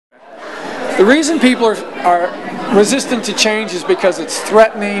The reason people are resistant to change is because it's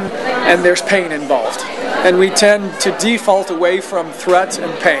threatening and there's pain involved. And we tend to default away from threat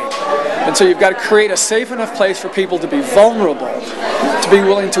and pain. And so you've got to create a safe enough place for people to be vulnerable, to be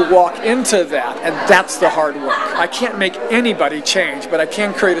willing to walk into that, and that's the hard work. I can't make anybody change, but I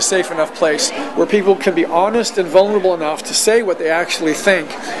can create a safe enough place where people can be honest and vulnerable enough to say what they actually think,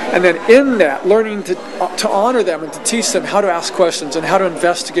 and then in that, learning to honor them and to teach them how to ask questions and how to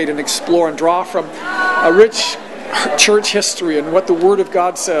investigate and explore and draw from a rich church history and what the Word of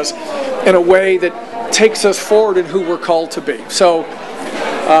God says in a way that takes us forward in who we're called to be. So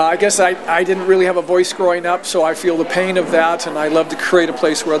I guess I didn't really have a voice growing up, so I feel the pain of that, and I love to create a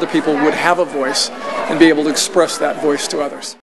place where other people would have a voice and be able to express that voice to others.